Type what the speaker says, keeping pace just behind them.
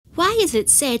Why is it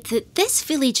said that this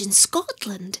village in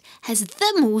Scotland has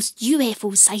the most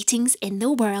UFO sightings in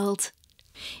the world?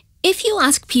 If you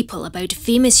ask people about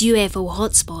famous UFO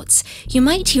hotspots, you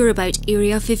might hear about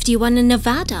Area 51 in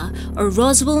Nevada or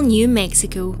Roswell, New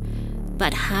Mexico.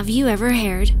 But have you ever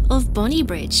heard of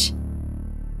Bonnybridge?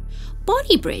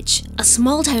 Bonnybridge, a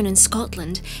small town in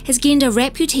Scotland, has gained a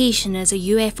reputation as a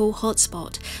UFO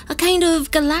hotspot, a kind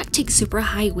of galactic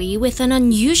superhighway with an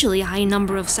unusually high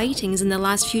number of sightings in the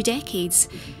last few decades.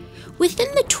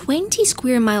 Within the 20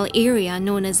 square mile area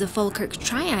known as the Falkirk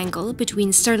Triangle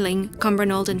between Stirling,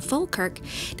 Cumbernauld and Falkirk,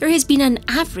 there has been an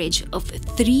average of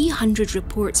 300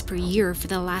 reports per year for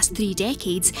the last 3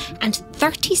 decades, and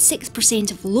 36%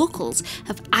 of locals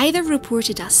have either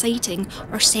reported a sighting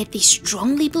or said they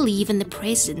strongly believe in the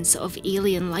presence of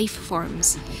alien life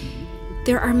forms.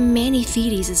 There are many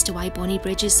theories as to why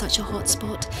Bonnybridge is such a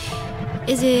hotspot.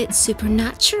 Is it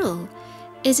supernatural?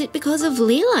 Is it because of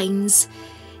ley lines?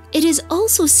 It is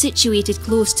also situated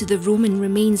close to the Roman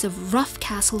remains of Rough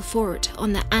Castle Fort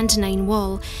on the Antonine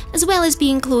Wall, as well as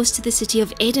being close to the city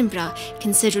of Edinburgh,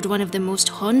 considered one of the most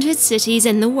haunted cities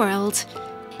in the world.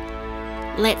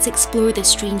 Let's explore the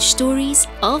strange stories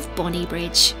of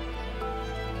Bonnybridge.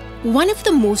 One of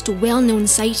the most well-known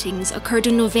sightings occurred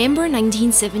in November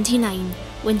 1979,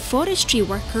 when forestry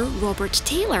worker Robert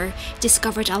Taylor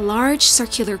discovered a large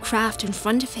circular craft in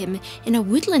front of him in a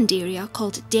woodland area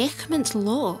called Dechmont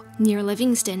Law near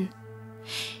Livingston.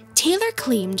 Taylor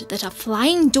claimed that a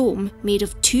flying dome made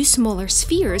of 2 smaller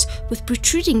spheres with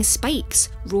protruding spikes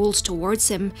rolled towards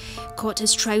him, caught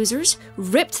his trousers,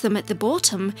 ripped them at the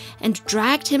bottom, and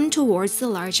dragged him towards the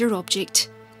larger object.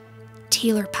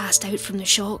 Taylor passed out from the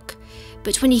shock,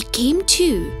 but when he came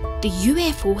to, the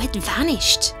UFO had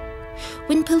vanished.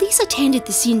 When police attended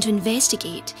the scene to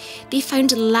investigate, they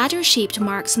found ladder-shaped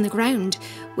marks on the ground,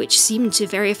 which seemed to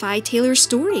verify Taylor's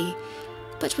story.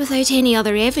 But without any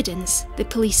other evidence, the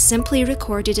police simply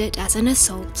recorded it as an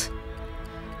assault.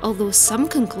 Although some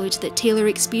conclude that Taylor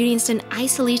experienced an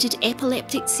isolated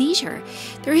epileptic seizure,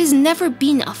 there has never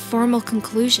been a formal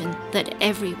conclusion that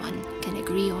everyone can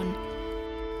agree on.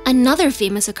 Another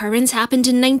famous occurrence happened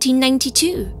in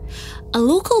 1992. A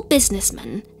local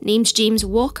businessman named James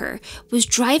Walker was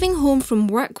driving home from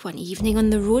work one evening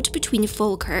on the road between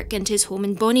Falkirk and his home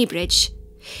in Bonnybridge.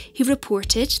 He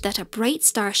reported that a bright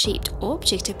star-shaped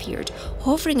object appeared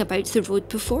hovering about the road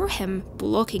before him,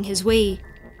 blocking his way.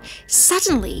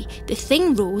 Suddenly, the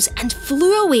thing rose and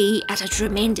flew away at a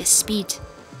tremendous speed.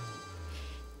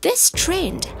 This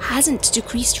trend hasn't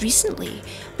decreased recently,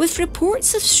 with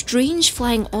reports of strange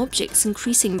flying objects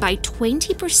increasing by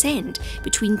 20%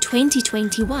 between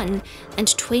 2021 and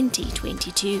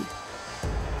 2022.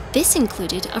 This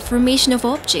included a formation of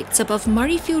objects above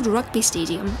Murrayfield Rugby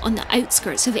Stadium on the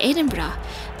outskirts of Edinburgh,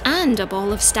 and a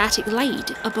ball of static light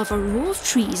above a row of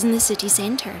trees in the city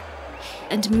centre.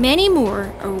 And many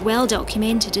more are well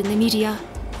documented in the media.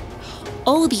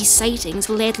 All these sightings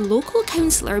led local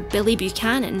councillor Billy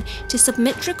Buchanan to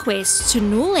submit requests to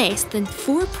no less than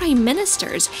 4 Prime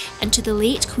Ministers and to the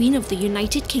late Queen of the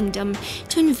United Kingdom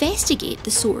to investigate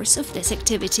the source of this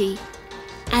activity.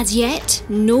 As yet,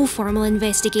 no formal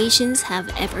investigations have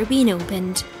ever been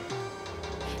opened.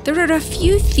 There are a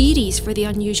few theories for the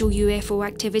unusual UFO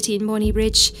activity in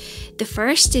Bonnybridge. The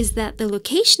first is that the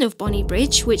location of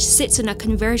Bonnybridge, which sits on a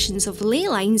convergence of ley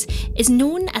lines, is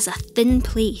known as a thin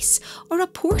place, or a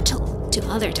portal to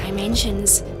other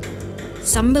dimensions.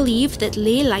 Some believe that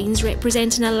ley lines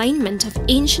represent an alignment of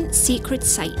ancient sacred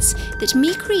sites that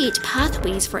may create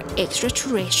pathways for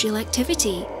extraterrestrial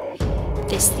activity.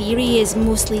 This theory is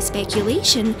mostly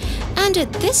speculation, and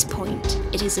at this point,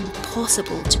 it is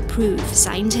impossible to prove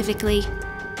scientifically.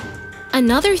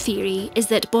 Another theory is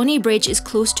that Bonnybridge is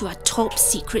close to a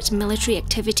top-secret military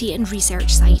activity and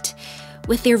research site.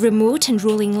 With their remote and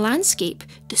rolling landscape,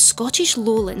 the Scottish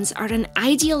Lowlands are an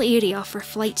ideal area for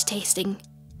flight testing.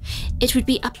 It would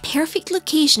be a perfect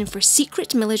location for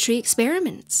secret military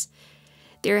experiments.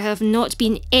 There have not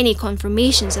been any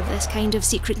confirmations of this kind of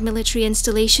secret military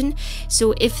installation,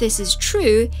 so if this is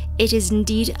true, it is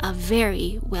indeed a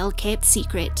very well-kept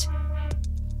secret.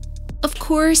 Of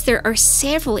course, there are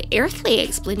several earthly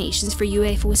explanations for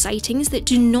UFO sightings that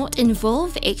do not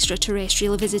involve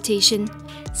extraterrestrial visitation.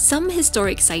 Some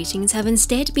historic sightings have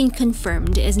instead been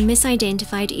confirmed as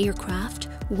misidentified aircraft,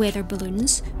 weather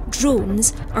balloons,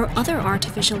 drones, or other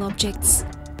artificial objects.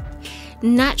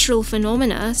 Natural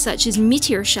phenomena such as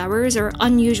meteor showers or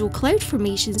unusual cloud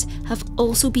formations have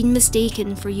also been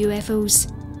mistaken for UFOs.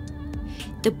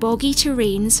 The boggy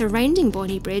terrain surrounding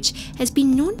Bonnybridge has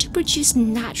been known to produce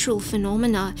natural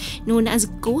phenomena known as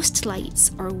ghost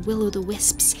lights or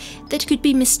will-o'-the-wisps that could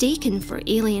be mistaken for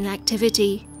alien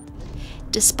activity.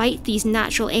 Despite these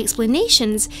natural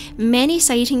explanations, many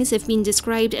sightings have been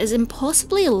described as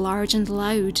impossibly large and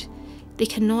loud. They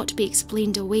cannot be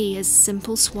explained away as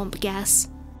simple swamp gas.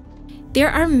 There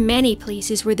are many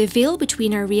places where the veil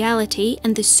between our reality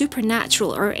and the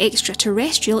supernatural or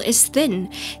extraterrestrial is thin,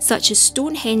 such as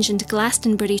Stonehenge and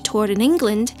Glastonbury Tor in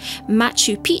England,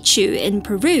 Machu Picchu in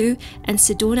Peru, and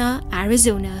Sedona,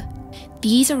 Arizona.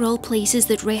 These are all places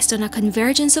that rest on a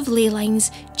convergence of ley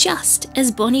lines, just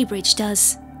as Bonnybridge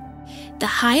does. The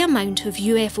high amount of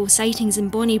UFO sightings in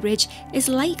Bonnybridge is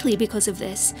likely because of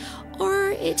this, or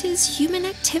it is human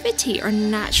activity or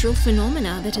natural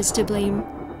phenomena that is to blame.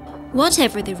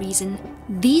 Whatever the reason,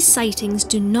 these sightings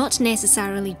do not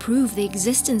necessarily prove the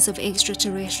existence of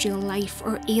extraterrestrial life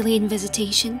or alien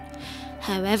visitation.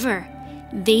 However,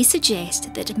 they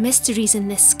suggest that mysteries in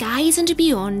the skies and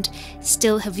beyond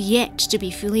still have yet to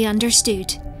be fully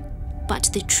understood. But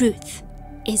the truth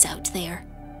is out there.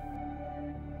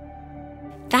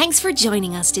 Thanks for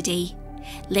joining us today.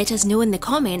 Let us know in the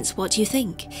comments what you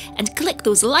think, and click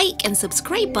those like and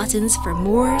subscribe buttons for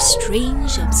more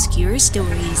strange, obscure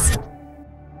stories.